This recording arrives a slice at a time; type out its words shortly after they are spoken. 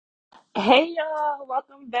Hey y'all,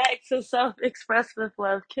 welcome back to Self Express with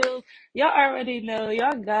Love Kills. Y'all already know,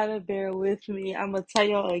 y'all gotta bear with me. I'm gonna tell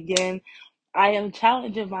y'all again. I am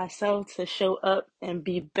challenging myself to show up and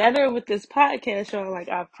be better with this podcast, y'all. Like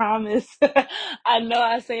I promise. I know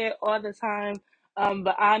I say it all the time,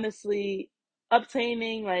 but honestly,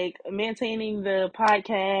 obtaining, like maintaining the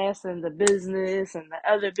podcast and the business and the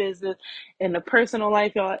other business and the personal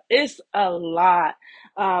life, y'all, it's a lot.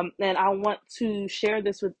 And I want to share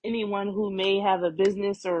this with anyone who may have a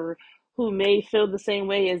business or who may feel the same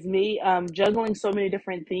way as me. Juggling so many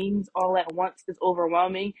different things all at once is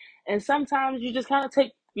overwhelming, and sometimes you just kind of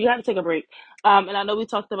you got to take a break. And I know we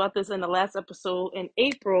talked about this in the last episode in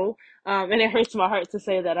April, and it hurts my heart to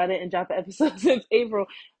say that I didn't drop an episode since April,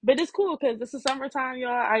 but it's cool because this is summertime,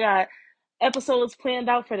 y'all. I got episodes planned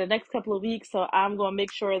out for the next couple of weeks, so I'm going to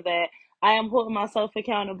make sure that I am holding myself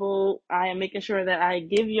accountable. I am making sure that I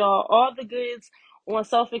give y'all all the goods on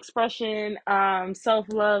self expression, self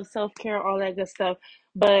love, self care, all that good stuff.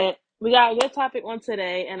 But we got a good topic on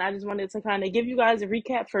today, and I just wanted to kind of give you guys a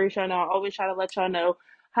recap first. Y'all know I always try to let y'all know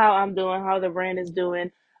how I'm doing, how the brand is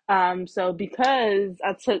doing. So because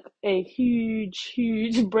I took a huge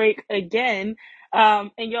break again,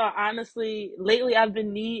 and y'all, honestly, lately I've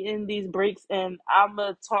been needing these breaks, and I'm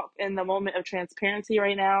gonna talk in the moment of transparency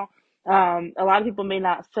right now. A lot of people may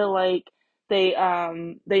not feel like they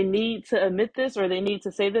need to admit this or they need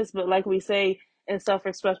to say this, but like we say in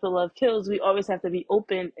self-respect but love kills, we always have to be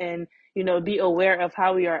open and be aware of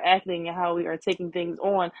how we are acting and how we are taking things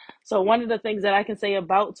on. So one of the things that I can say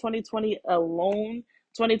about 2020 alone,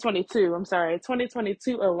 2022, I'm sorry,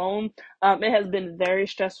 2022 alone, it has been very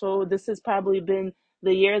stressful. This has probably been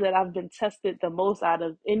the year that I've been tested the most out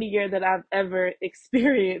of any year that I've ever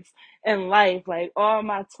experienced in life. Like all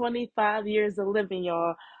my 25 years of living,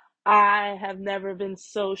 y'all, I have never been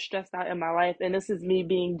so stressed out in my life. And this is me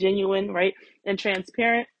being genuine, right? And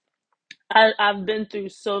transparent. I've been through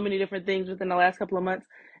so many different things within the last couple of months,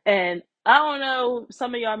 and I don't know.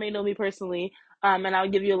 Some of y'all may know me personally, and I'll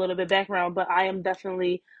give you a little bit background. But I am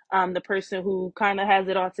definitely the person who kind of has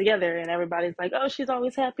it all together, and everybody's like, "Oh, she's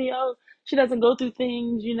always happy. Oh, she doesn't go through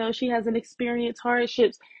things. She hasn't experienced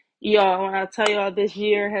hardships." Y'all, when I tell y'all, this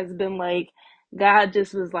year has been like God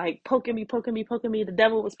just was like poking me, poking me, poking me. The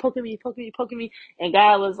devil was poking me, poking me, poking me, and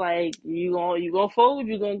God was like, you gonna fold,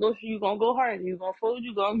 you gonna go hard, you gonna fold,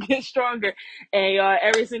 you gonna get stronger. And y'all,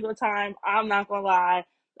 every single time, I'm not gonna lie,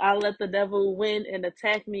 I let the devil win and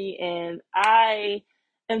attack me, and I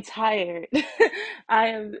am tired. I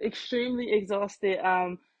am extremely exhausted.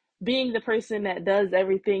 Being the person that does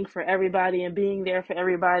everything for everybody and being there for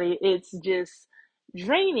everybody, it's just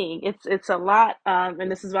draining. It's a lot. And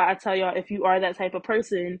this is why I tell y'all, if you are that type of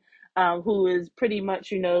person, who is pretty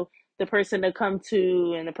much, the person to come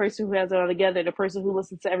to and the person who has it all together, the person who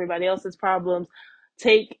listens to everybody else's problems,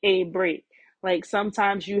 take a break. Like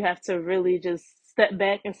sometimes you have to really just step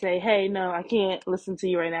back and say, hey, no, I can't listen to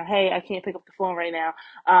you right now. Hey, I can't pick up the phone right now.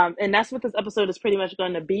 And that's what this episode is pretty much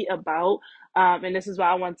going to be about. And this is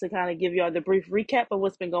why I want to kind of give y'all the brief recap of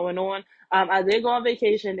what's been going on. I did go on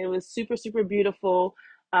vacation. It was super beautiful.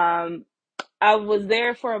 Um, I was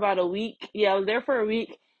there for about a week. Yeah, I was there for a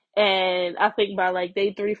week. And I think by like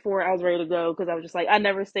day 3, 4, I was ready to go because I was just like, I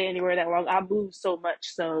never stay anywhere that long. I move so much.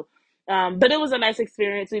 So, but it was a nice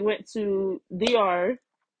experience. We went to DR,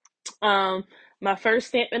 um, my first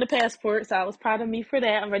stamp in the passport, so I was proud of me for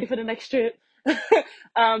that. I'm ready for the next trip.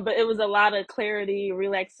 But it was a lot of clarity,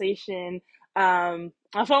 relaxation.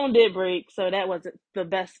 My phone did break, so that wasn't the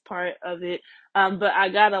best part of it. But I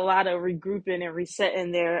got a lot of regrouping and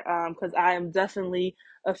resetting there, because I am definitely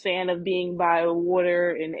a fan of being by water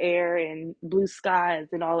and air and blue skies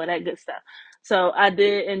and all of that good stuff. So I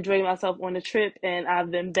did enjoy myself on the trip, and I've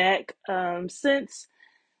been back since,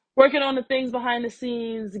 working on the things behind the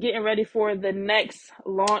scenes, getting ready for the next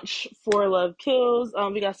launch for Love Kills.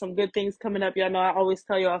 We got some good things coming up. Y'all know I always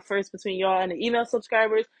tell y'all first between y'all and the email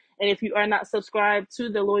subscribers. And if you are not subscribed to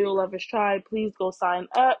the Loyal Lovers Tribe, please go sign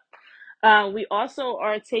up. We also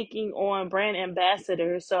are taking on brand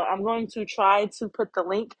ambassadors. So I'm going to try to put the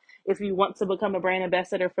link if you want to become a brand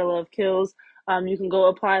ambassador for Love Kills. You can go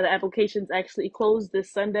apply. The applications actually close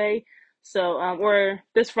this Sunday. So, or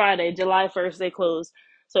this Friday, July 1st, they close.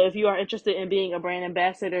 So if you are interested in being a brand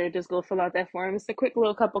ambassador, just go fill out that form. It's a quick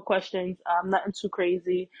little couple questions, nothing too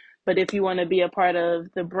crazy. But if you want to be a part of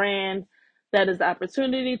the brand, that is the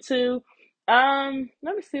opportunity to.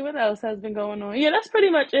 Let me see what else has been going on. Yeah, that's pretty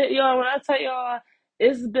much it, y'all. When I tell y'all,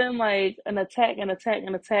 it's been like an attack, an attack,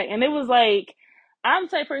 an attack. And it was like, I'm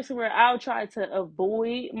the type of person where I'll try to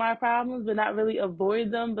avoid my problems, but not really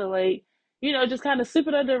avoid them, but like, just kind of sweep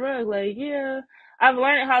it under the rug. Like, yeah, I've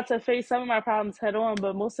learned how to face some of my problems head on,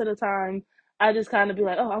 but most of the time I just kind of be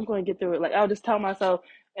like, oh, I'm going to get through it. Like I'll just tell myself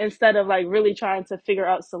instead of like really trying to figure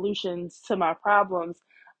out solutions to my problems.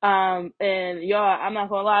 And y'all, I'm not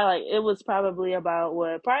gonna lie, like it was probably about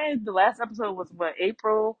what, probably the last episode was what,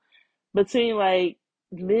 April, between like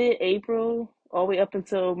mid-April all the way up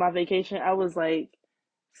until my vacation, I was like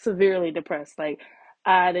severely depressed. Like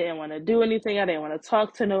I didn't want to do anything. I didn't want to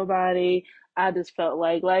talk to nobody. I just felt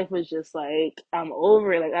like life was just like I'm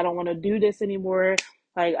over it. Like I don't want to do this anymore.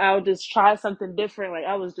 Like I'll just try something different. Like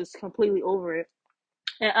I was just completely over it.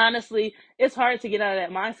 And honestly, it's hard to get out of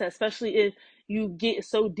that mindset, especially if you get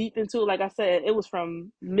so deep into it. Like I said, it was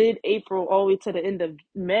from mid-April all the way to the end of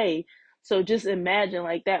May. So just imagine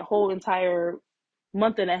like that whole entire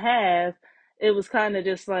month and a half, it was kind of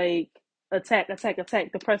just like attack, attack,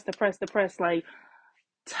 attack, depress, depress, depress, like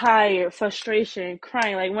tired, frustration,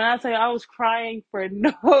 crying. Like when I tell you I was crying for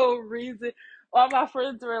no reason, all my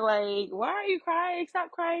friends were like, "Why are you crying?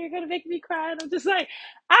 Stop crying! You're gonna make me cry." And I'm just like,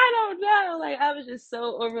 I don't know. Like I was just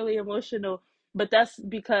so overly emotional. But that's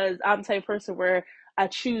because I'm the type of person where I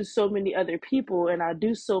choose so many other people and I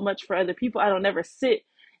do so much for other people. I don't ever sit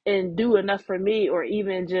and do enough for me or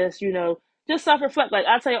even just, just self reflect. Like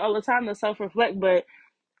I tell you all the time to self reflect, but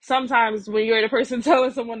sometimes when you're the person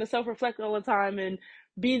telling someone to self-reflect all the time and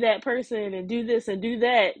be that person and do this and do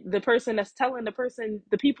that, the person that's telling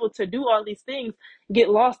the people to do all these things get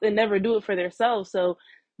lost and never do it for themselves. So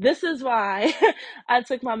this is why I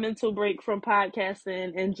took my mental break from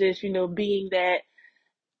podcasting and just, being that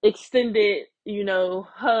extended,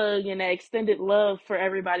 hug and that extended love for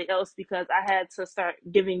everybody else, because I had to start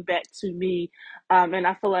giving back to me. And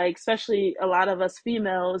I feel like, especially a lot of us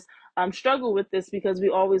females, struggle with this because we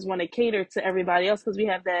always want to cater to everybody else because we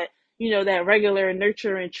have that, that regular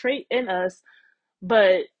nurturing trait in us.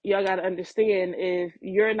 But y'all got to understand, if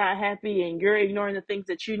you're not happy and you're ignoring the things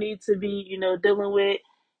that you need to be, dealing with,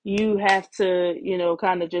 you have to,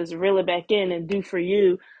 kind of just reel it back in and do for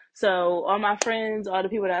you. So, all my friends, all the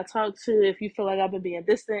people that I talk to, if you feel like I've been being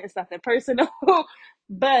distant, it's not that personal,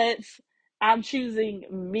 but I'm choosing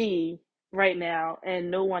me right now and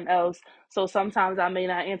no one else. So, sometimes I may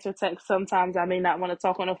not answer text, sometimes I may not want to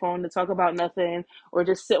talk on the phone to talk about nothing or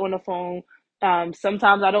just sit on the phone.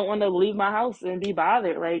 Sometimes I don't want to leave my house and be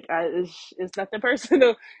bothered. Like it's nothing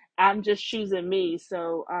personal. I'm just choosing me.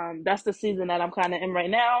 So that's the season that I'm kind of in right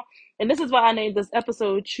now, and this is why I named this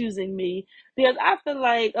episode "Choosing Me," because I feel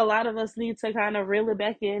like a lot of us need to kind of reel it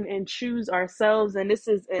back in and choose ourselves. And this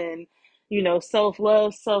is in, self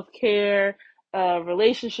love, self care,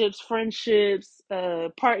 relationships, friendships,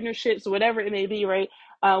 partnerships, whatever it may be. Right.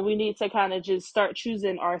 We need to kind of just start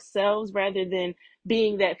choosing ourselves rather than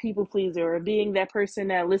being that people pleaser or being that person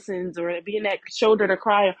that listens or being that shoulder to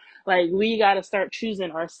cry on. Like we got to start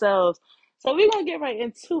choosing ourselves. So we're going to get right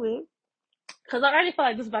into it because I already feel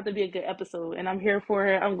like this is about to be a good episode and I'm here for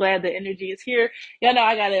it. I'm glad the energy is here. Y'all know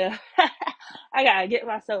I gotta I gotta get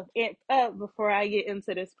myself amped up before I get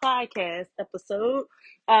into this podcast episode.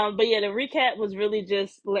 But yeah, the recap was really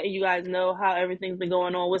just letting you guys know how everything's been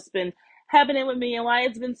going on, what's been happening with me and why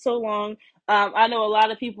it's been so long. I know a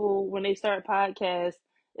lot of people when they start podcasts,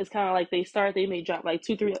 it's kind of like they may drop like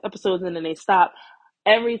 2-3 episodes and then they stop.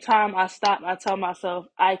 Every time I stop, I tell myself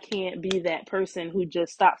I can't be that person who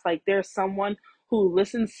just stops. Like there's someone who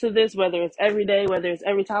listens to this, whether it's every day, whether it's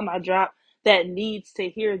every time I drop, that needs to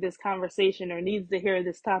hear this conversation or needs to hear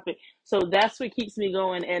this topic. So that's what keeps me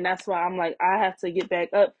going. And that's why I'm like, I have to get back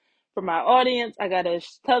up for my audience. I got to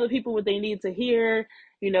tell the people what they need to hear,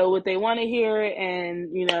 what they want to hear,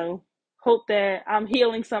 and, hope that I'm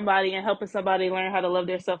healing somebody and helping somebody learn how to love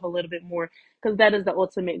themselves a little bit more, because that is the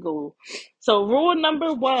ultimate goal. So, rule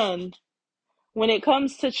number one when it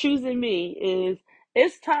comes to choosing me is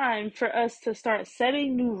it's time for us to start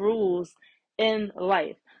setting new rules in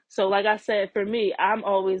life. So, like I said, for me, I'm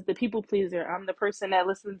always the people pleaser. I'm the person that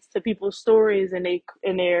listens to people's stories and they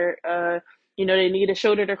need a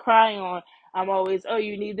shoulder to cry on. I'm always, oh,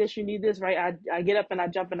 you need this, right? I get up and I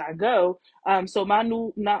jump and I go. So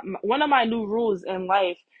one of my new rules in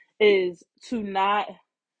life is to not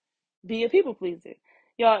be a people pleaser.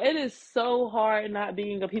 Y'all, it is so hard not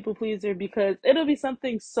being a people pleaser because it'll be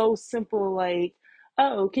something so simple like,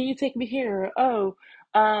 oh, can you take me here? Oh,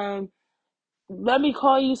 um, let me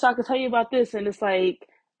call you so I can tell you about this. And it's like,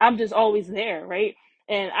 I'm just always there, right?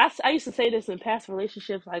 And I used to say this in past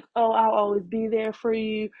relationships, like, oh, I'll always be there for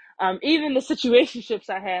you. Even the situationships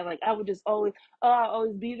I had, like, I would just always, oh, I'll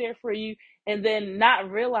always be there for you. And then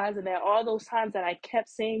not realizing that all those times that I kept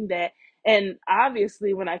saying that, and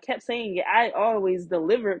obviously when I kept saying it, I always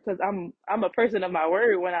delivered because I'm a person of my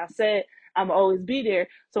word. When I said I'm always be there.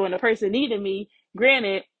 So when a person needed me,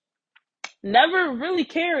 Granted, never really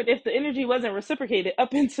cared if the energy wasn't reciprocated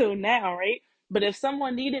up until now, right? But if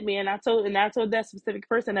someone needed me and I told that specific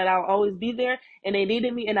person that I'll always be there and they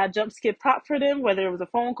needed me and I jump skip hop for them, whether it was a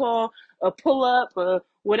phone call, a pull up, or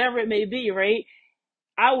whatever it may be, right?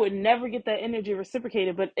 I would never get that energy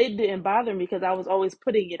reciprocated, but it didn't bother me because I was always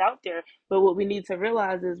putting it out there. But what we need to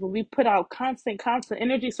realize is when we put out constant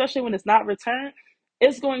energy, especially when it's not returned,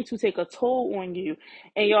 it's going to take a toll on you.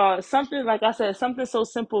 And y'all, something like I said, something so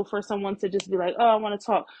simple for someone to just be like, oh, I want to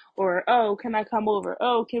talk, or oh, can I come over?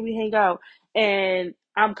 Oh, can we hang out? And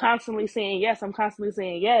I'm constantly saying yes, I'm constantly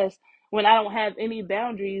saying yes when I don't have any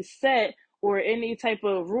boundaries set or any type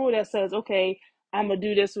of rule that says, okay, I'm gonna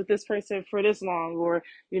do this with this person for this long, or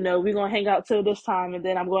we're gonna hang out till this time, and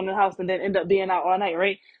then I'm going to the house, and then end up being out all night,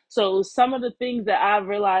 right? So some of the things that I've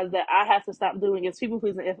realized that I have to stop doing is people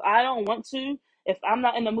pleasing. If I don't want to, if I'm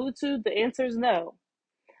not in the mood to, the answer is no.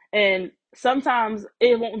 And sometimes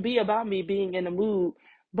it won't be about me being in the mood,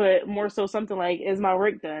 but more so something like, is my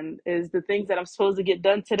work done? Is the things that I'm supposed to get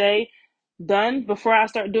done today done before I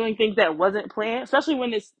start doing things that wasn't planned? Especially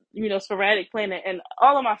when it's, sporadic planning. And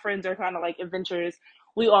all of my friends are kind of like adventurous.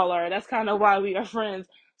 We all are. That's kind of why we are friends.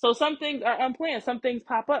 So some things are unplanned, some things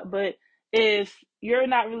pop up. But if you're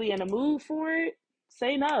not really in a mood for it,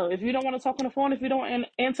 say no. If you don't want to talk on the phone, if you don't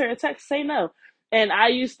answer a text, say no. And I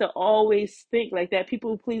used to always think like that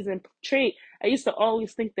people pleasing trait. I used to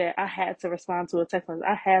always think that I had to respond to a text message.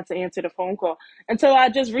 I had to answer the phone call until I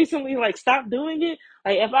just recently like stopped doing it.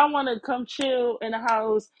 Like if I want to come chill in the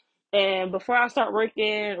house and before I start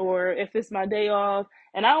working or if it's my day off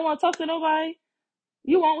and I don't want to talk to nobody,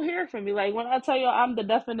 you won't hear from me. Like when I tell you I'm the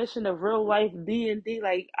definition of real life D&D,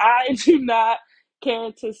 like I do not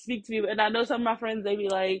care to speak to you. And I know some of my friends, they be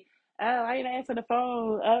like, oh, I ain't answer the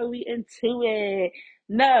phone. Oh, we into it.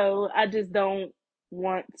 No, I just don't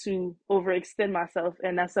want to overextend myself.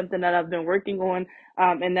 And that's something that I've been working on.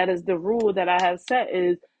 And that is the rule that I have set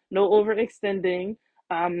is no overextending,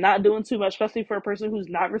 not doing too much, especially for a person who's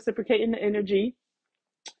not reciprocating the energy,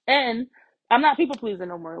 and I'm not people pleasing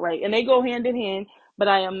no more. Like, and they go hand in hand, but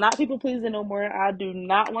I am not people pleasing no more. I do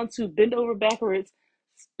not want to bend over backwards,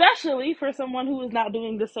 especially for someone who is not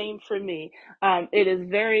doing the same for me. It is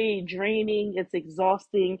very draining, it's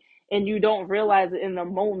exhausting, and you don't realize it in the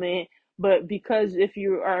moment. But because if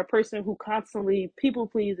you are a person who constantly people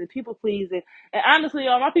please, and honestly,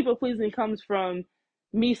 all my people pleasing comes from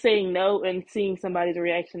me saying no and seeing somebody's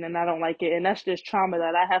reaction and I don't like it. And that's just trauma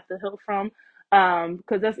that I have to heal from,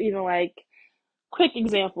 because that's even like quick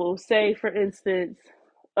example. Say for instance,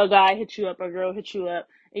 a guy hits you up, a girl hits you up,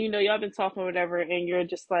 and y'all been talking or whatever, and you're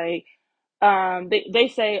just like,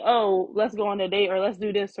 they say, oh, let's go on a date or let's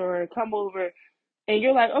do this or come over, and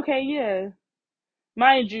you're like, okay, yeah,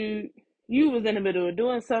 mind you, you was in the middle of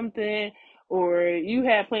doing something or you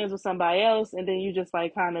had plans with somebody else, and then you just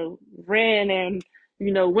like kind of ran and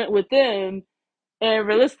went with them, and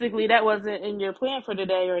realistically, that wasn't in your plan for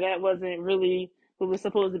today, or that wasn't really what was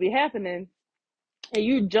supposed to be happening. And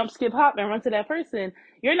you jump, skip, hop, and run to that person.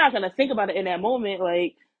 You're not gonna think about it in that moment,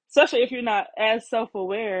 like especially if you're not as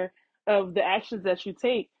self-aware of the actions that you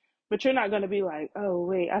take. But you're not gonna be like, oh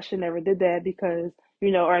wait, I should never did that because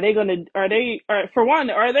for one,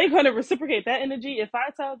 are they gonna reciprocate that energy if I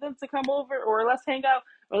tell them to come over or let's hang out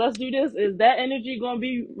or let's do this? Is that energy gonna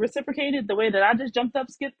be reciprocated the way that I just jumped up,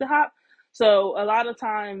 skipped the hop? So a lot of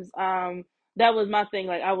times, that was my thing.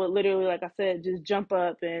 Like I would literally, like I said, just jump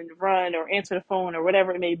up and run or answer the phone or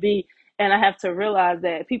whatever it may be. And I have to realize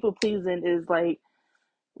that people pleasing is like,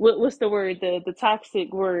 what's the word? The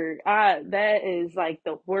toxic word. That is like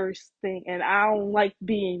the worst thing. And I don't like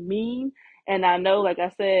being mean. And I know, like I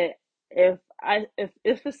said, if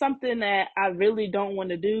it's something that I really don't want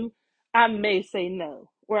to do, I may say no,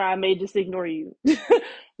 or I may just ignore you. But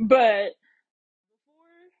before,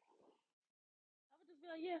 I would just be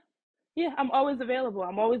like, yeah. Yeah, I'm always available.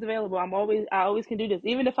 I'm always available. I always can do this.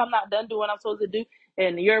 Even if I'm not done doing what I'm supposed to do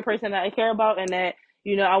and you're a person that I care about and that,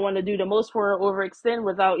 I want to do the most for overextend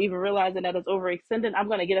without even realizing that it's overextending, I'm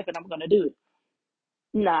gonna get up and I'm gonna do it.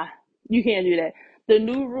 Nah, you can't do that. The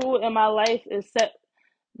new rule in my life is set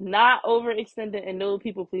not overextending and no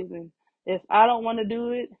people pleasing. If I don't want to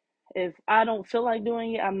do it, if I don't feel like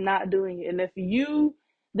doing it, I'm not doing it. And if you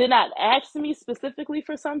did not ask me specifically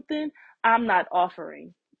for something, I'm not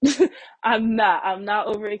offering. I'm not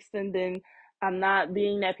overextending. I'm not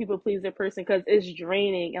being that people pleaser person because it's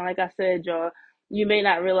draining. And like I said, y'all, you may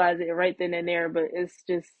not realize it right then and there, but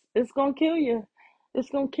it's gonna kill you. It's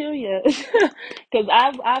gonna kill you. Because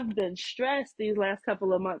I've been stressed these last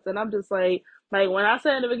couple of months, and I'm just like when I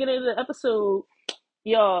said in the beginning of the episode,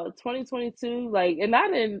 Y'all, 2022, like, and I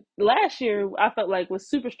didn't, last year, I felt like was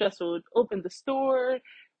super stressful. Opened the store,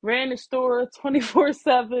 ran the store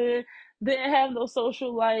 24/7, didn't have no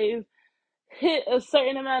social life, hit a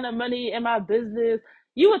certain amount of money in my business,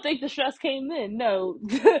 you would think the stress came then. No,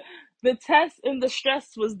 the test and the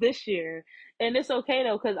stress was this year. And it's okay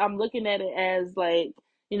though, because I'm looking at it as like,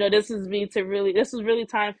 this is really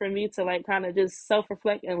time for me to like kind of just self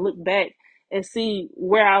reflect and look back and see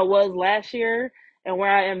where I was last year and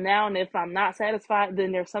where I am now. And if I'm not satisfied,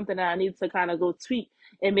 then there's something that I need to kind of go tweak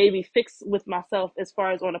and maybe fix with myself as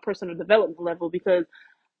far as on a personal development level. Because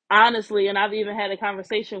honestly, and I've even had a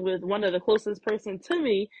conversation with one of the closest person to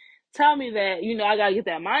me, tell me that, I gotta get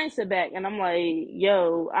that mindset back. And I'm like,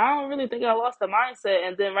 yo, I don't really think I lost the mindset.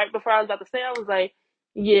 And then right before I was about to say, I was like,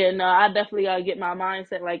 yeah, no, I definitely gotta get my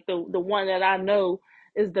mindset, like the one that I know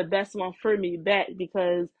is the best one for me, back,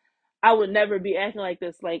 because I would never be acting like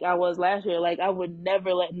this like I was last year. Like I would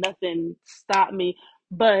never let nothing stop me.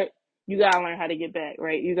 But you gotta learn how to get back,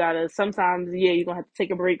 right? You gotta sometimes, yeah, you're gonna have to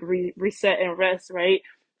take a break, reset and rest, right?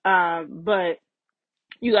 But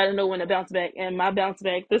you got to know when to bounce back. And my bounce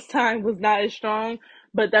back this time was not as strong,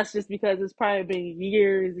 but that's just because it's probably been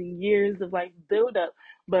years and years of like build up.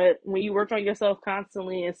 But when you work on yourself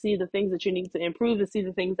constantly and see the things that you need to improve and see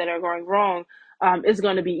the things that are going wrong, it's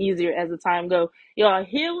going to be easier as the time go. Y'all,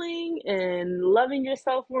 healing and loving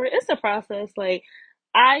yourself more, it's a process. Like,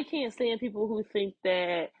 I can't stand people who think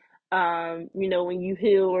that when you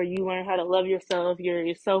heal or you learn how to love yourself,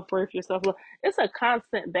 your self worth, your self love, it's a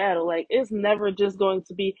constant battle. Like, it's never just going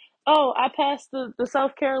to be, oh, I passed the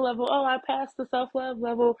self care level. Oh, I passed the self love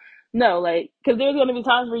level. No, like, because there's going to be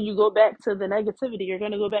times where you go back to the negativity. You're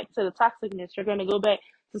going to go back to the toxicness. You're going to go back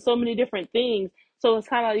to so many different things. So it's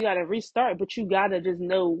kind of like you got to restart, but you got to just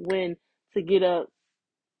know when to get up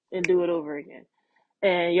and do it over again.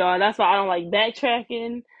 And y'all, that's why I don't like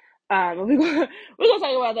backtracking. We're gonna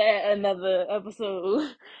talk about that at another episode.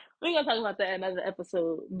 We're gonna talk about that at another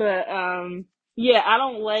episode. But yeah, I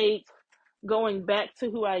don't like going back to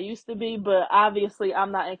who I used to be, but obviously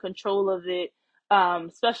I'm not in control of it.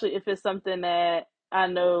 Especially if it's something that I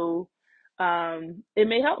know it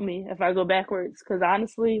may help me if I go backwards. Because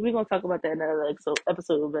honestly, we're gonna talk about that in another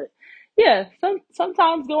episode. But yeah,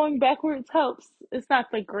 sometimes going backwards helps. It's not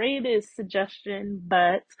the greatest suggestion,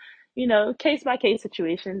 but case by case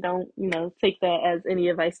situation. Don't take that as any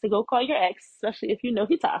advice to go call your ex, especially if you know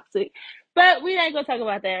he's toxic. But we ain't gonna talk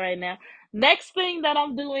about that right now. Next thing that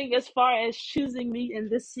I'm doing as far as choosing me in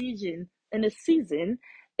this season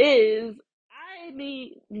is I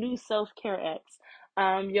need new self care acts.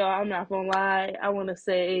 Y'all, I'm not gonna lie. I want to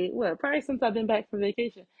say, well, probably since I've been back from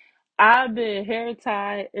vacation, I've been hair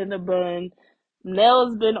tied in a bun,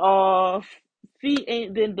 nails been off, feet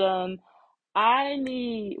ain't been done. I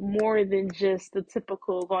need more than just the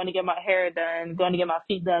typical going to get my hair done, going to get my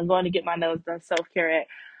feet done, going to get my nails done self care.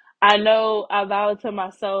 I know I vowed to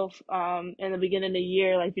myself in the beginning of the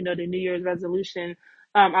year, like, the New Year's resolution.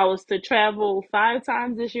 I was to travel 5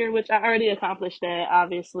 times this year, which I already accomplished that,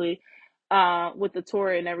 obviously, with the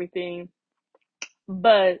tour and everything.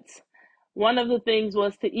 But one of the things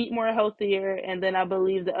was to eat more healthier, and then I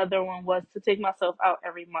believe the other one was to take myself out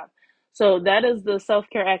every month. So that is the self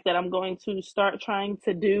care act that I'm going to start trying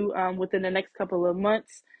to do within the next couple of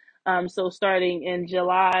months. So starting in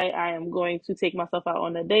July, I am going to take myself out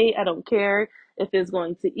on a date. I don't care if it's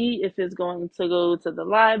going to eat, if it's going to go to the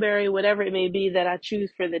library, whatever it may be that I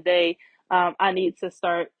choose for the day. I need to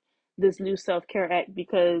start this new self care act,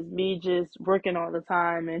 because me just working all the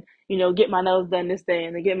time and get my nails done this day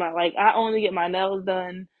and to get my like I only get my nails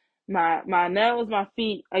done, my nails, my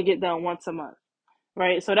feet, I get done once a month,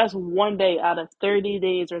 right? So that's one day out of 30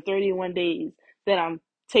 days or 31 days that I'm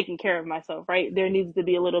taking care of myself, right? There needs to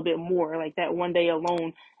be a little bit more. Like that one day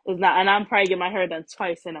alone is not, and I'm probably get my hair done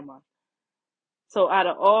twice in a month. So out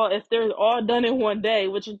of all, if they're all done in one day,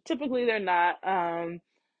 which typically they're not,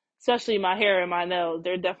 especially my hair and my nails,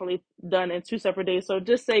 they're definitely done in two separate days. So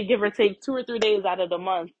just say give or take 2 or 3 days out of the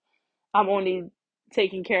month, I'm only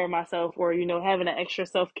taking care of myself, or having an extra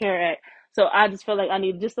self-care act. So I just feel like I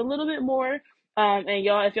need just a little bit more. And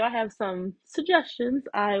y'all, if y'all have some suggestions,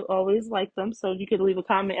 I always like them. So you can leave a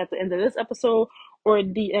comment at the end of this episode or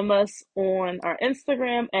DM us on our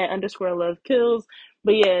Instagram at underscore love kills.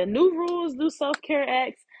 But yeah, new rules, new self-care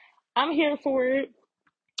acts. I'm here for it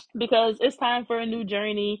because it's time for a new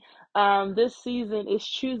journey. This season is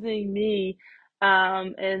choosing me,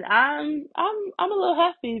 and I'm a little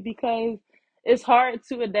happy because it's hard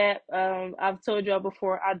to adapt. I've told y'all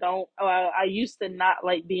before, I don't. I used to not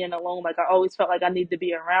like being alone. Like I always felt like I needed to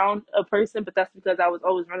be around a person, but that's because I was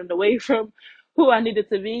always running away from who I needed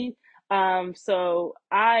to be. So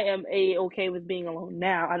I am okay with being alone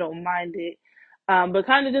now. I don't mind it. But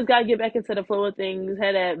kind of just gotta get back into the flow of things,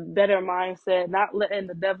 had that better mindset, not letting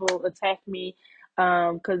the devil attack me.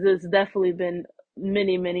 Because it's definitely been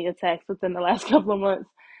many, many attacks within the last couple of months.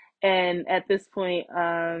 And at this point,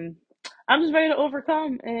 I'm just ready to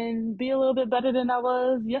overcome and be a little bit better than I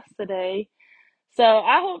was yesterday. So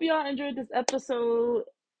I hope y'all enjoyed this episode.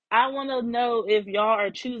 I want to know if y'all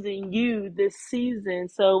are choosing you this season.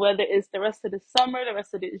 So whether it's the rest of the summer, the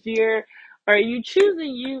rest of this year, are you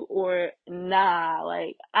choosing you or nah?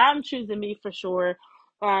 Like I'm choosing me for sure.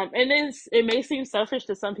 And it may seem selfish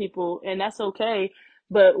to some people, and that's okay.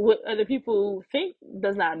 But what other people think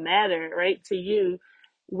does not matter, right? To you,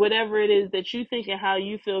 whatever it is that you think and how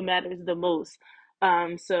you feel matters the most.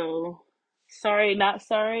 So sorry, not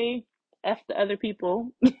sorry. F the other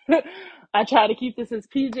people. I try to keep this as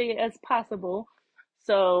PJ as possible.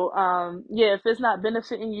 So, yeah, if it's not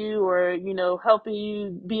benefiting you or, helping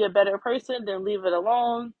you be a better person, then leave it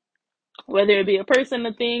alone. Whether it be a person,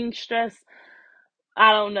 a thing, stress,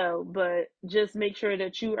 I don't know, but just make sure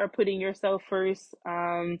that you are putting yourself first.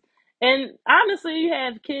 And honestly, you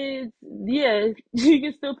have kids, yeah, you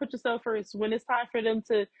can still put yourself first. When it's time for them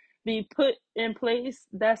to be put in place,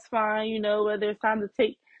 that's fine. Whether it's time to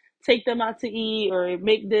take them out to eat or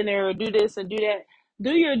make dinner or do this and do that.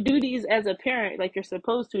 Do your duties as a parent like you're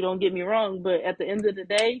supposed to. Don't get me wrong, but at the end of the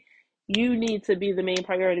day, you need to be the main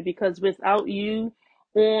priority because without you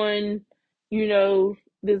on, you know,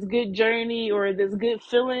 this good journey or this good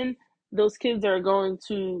feeling, those kids are going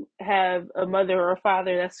to have a mother or a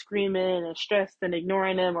father that's screaming and stressed and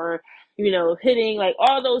ignoring them or, hitting, like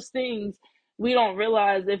all those things. We don't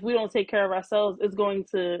realize if we don't take care of ourselves, it's going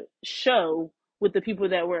to show with the people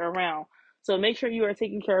that we're around. So make sure you are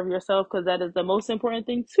taking care of yourself because that is the most important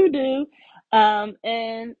thing to do.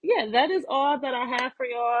 And yeah, that is all that I have for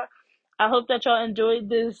y'all. I hope that y'all enjoyed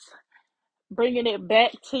this bringing it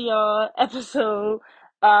back to y'all episode.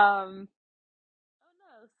 Oh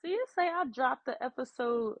no, say I dropped the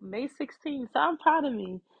episode May 16th, so I'm proud of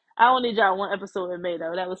me. I only dropped one episode in May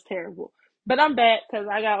though. That was terrible. But I'm back because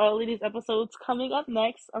I got all of these episodes coming up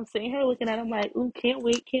next. I'm sitting here looking at them like, ooh, can't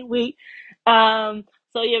wait, can't wait. Um,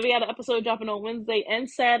 so yeah, we got an episode dropping on Wednesday and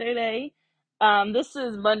Saturday. This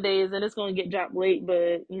is Mondays and it's gonna get dropped late,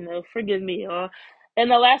 but forgive me, y'all. And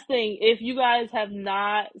the last thing, if you guys have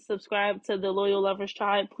not subscribed to the Loyal Lovers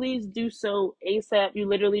Tribe, please do so ASAP. You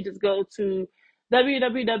literally just go to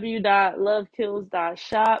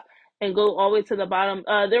www.lovekills.shop and go all the way to the bottom.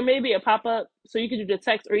 There may be a pop up, so you can do the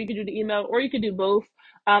text or you can do the email or you can do both.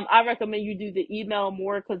 I recommend you do the email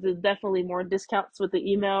more because there's definitely more discounts with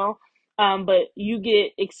the email. But you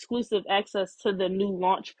get exclusive access to the new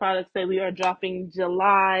launch products that we are dropping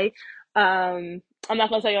July. I'm not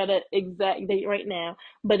gonna tell y'all the exact date right now,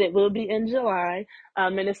 but it will be in July.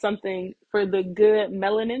 And it's something for the good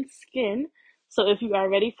melanin skin. So if you are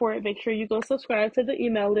ready for it, make sure you go subscribe to the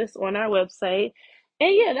email list on our website.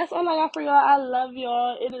 And yeah, that's all I got for y'all. I love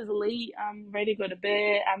y'all. It is late. I'm ready to go to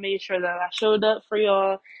bed. I made sure that I showed up for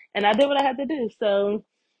y'all and I did what I had to do. So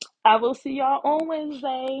I will see y'all on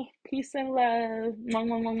Wednesday. Peace and love. Mwah,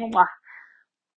 mwah, mwah, mwah, mwah.